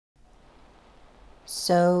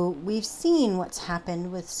So we've seen what's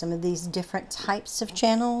happened with some of these different types of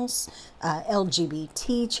channels,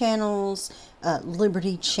 LGBT channels,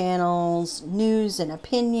 liberty channels, news and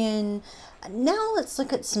opinion. Now let's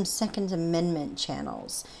look at some Second Amendment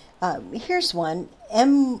channels. Here's one,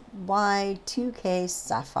 MY2K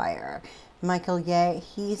Sapphire. Michael Ye,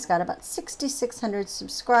 he's got about 6,600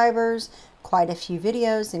 subscribers, quite a few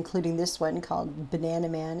videos, including this one called Banana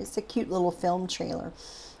Man. It's a cute little film trailer.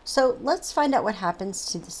 So let's find out what happens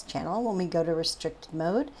to this channel when we go to restricted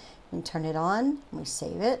mode and turn it on and we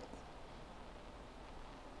save it.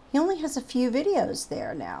 He only has a few videos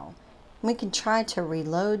there now. We can try to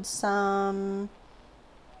reload some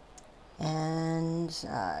and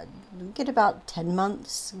get about 10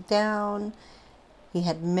 months down. He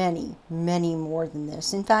had many, many more than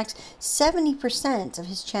this. In fact, 70% of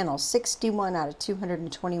his channel, 61 out of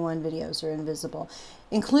 221 videos are invisible,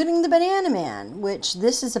 including the Banana Man, which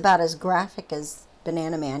this is about as graphic as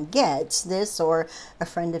Banana Man gets. This or a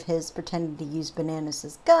friend of his pretending to use bananas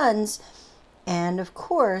as guns. And of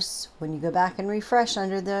course, when you go back and refresh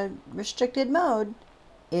under the restricted mode,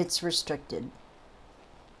 it's restricted.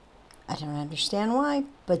 I don't understand why,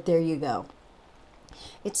 but there you go.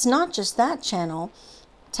 It's not just that channel,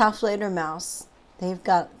 Tauflader Mouse. They've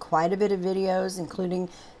got quite a bit of videos, including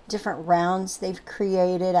different rounds they've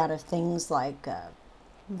created out of things like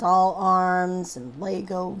doll arms and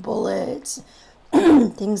Lego bullets,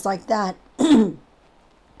 things like that.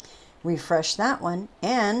 Refresh that one,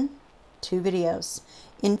 and 2 videos.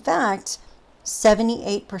 In fact,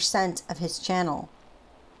 78% of his channel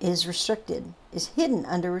is restricted, is hidden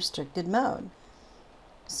under restricted mode.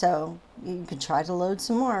 So you can try to load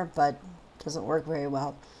some more, but it doesn't work very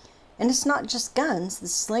well. And it's not just guns. The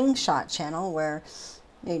Slingshot channel, where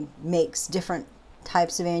he makes different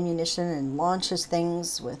types of ammunition and launches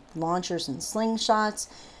things with launchers and slingshots.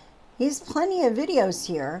 He has plenty of videos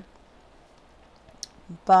here.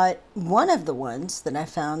 But one of the ones that I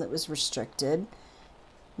found that was restricted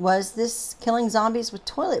was this killing zombies with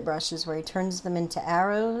toilet brushes, where he turns them into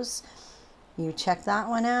arrows. You check that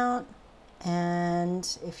one out.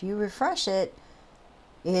 And if you refresh it,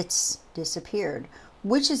 it's disappeared,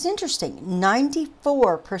 which is interesting.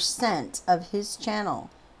 94% of his channel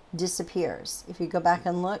disappears. If you go back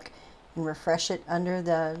and look and refresh it under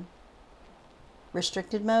the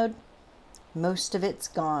restricted mode, most of it's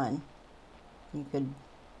gone. You could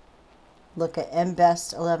look at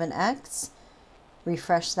mbest11x,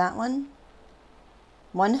 refresh that one.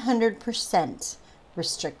 100%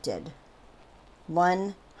 restricted.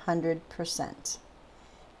 100%.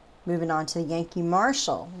 Moving on to the Yankee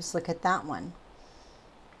Marshal. Let's look at that one.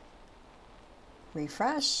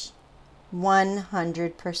 Refresh.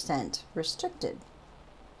 100% restricted.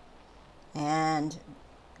 And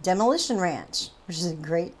Demolition Ranch, which is a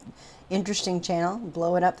great, interesting channel,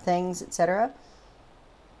 blowing up things, etc.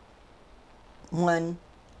 100%.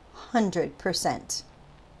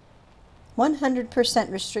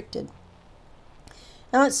 100% restricted.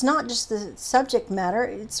 Now, it's not just the subject matter.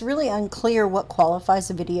 It's really unclear what qualifies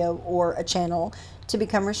a video or a channel to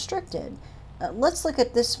become restricted. Let's look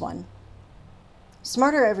at this one.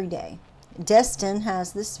 Smarter Every Day. Destin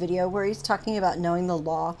has this video where he's talking about knowing the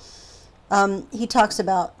law. He talks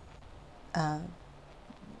about,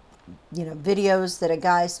 videos that a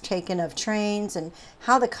guy's taken of trains and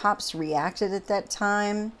how the cops reacted at that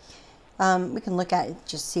time. We can look at it,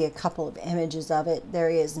 just see a couple of images of it.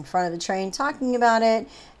 There he is in front of the train talking about it.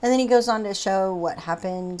 And then he goes on to show what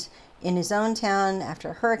happened in his own town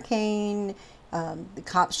after a hurricane. The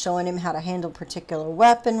cops showing him how to handle particular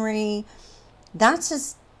weaponry. That's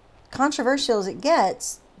as controversial as it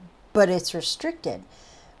gets, but it's restricted.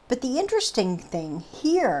 But the interesting thing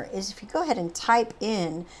here is if you go ahead and type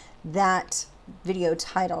in that video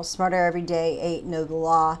title, Smarter Every Day, 8 Know the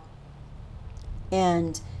Law,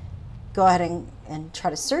 and go ahead and try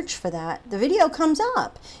to search for that, the video comes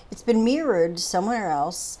up. It's been mirrored somewhere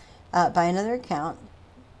else by another account,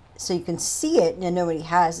 so you can see it, and nobody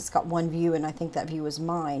has. It's got 1 view, and I think that view is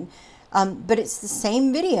mine. But it's the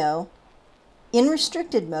same video in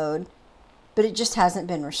restricted mode, but it just hasn't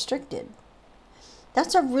been restricted.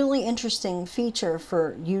 That's a really interesting feature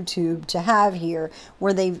for YouTube to have here,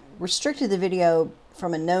 where they've restricted the video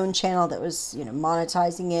from a known channel that was,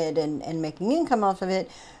 monetizing it and making income off of it,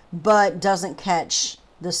 but doesn't catch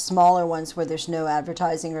the smaller ones where there's no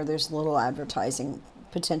advertising or there's little advertising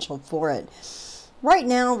potential for it. Right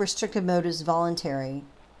now, restricted mode is voluntary,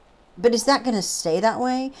 but is that going to stay that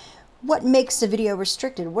way? What makes a video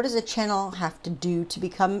restricted? What does a channel have to do to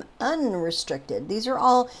become unrestricted? These are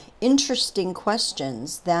all interesting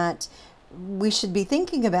questions that we should be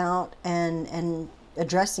thinking about and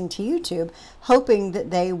addressing to YouTube, hoping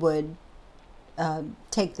that they would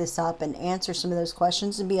take this up and answer some of those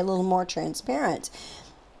questions and be a little more transparent.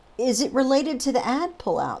 Is it related to the ad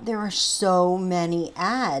pullout? There are so many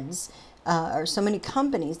ads or so many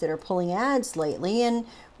companies that are pulling ads lately, and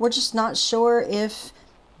we're just not sure if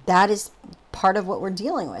that is part of what we're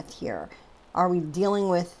dealing with here. Are we dealing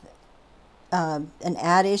with an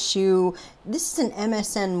ad issue? This is an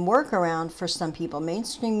MSN workaround for some people.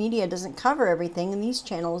 Mainstream media doesn't cover everything, and these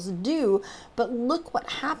channels do. But look what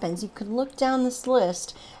happens. You can look down this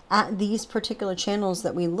list at these particular channels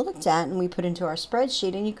that we looked at and we put into our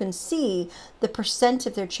spreadsheet, and you can see the percent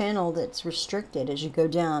of their channel that's restricted as you go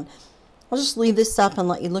down. I'll just leave this up and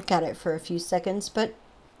let you look at it for a few seconds, but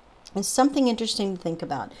it's something interesting to think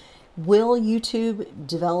about. Will YouTube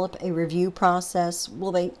develop a review process?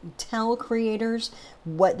 Will they tell creators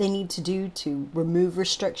what they need to do to remove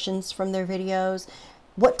restrictions from their videos?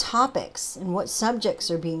 What topics and what subjects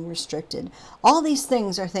are being restricted? All these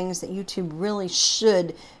things are things that YouTube really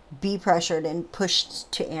should be pressured and pushed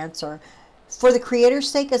to answer for the creator's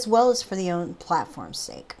sake as well as for the own platform's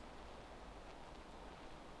sake.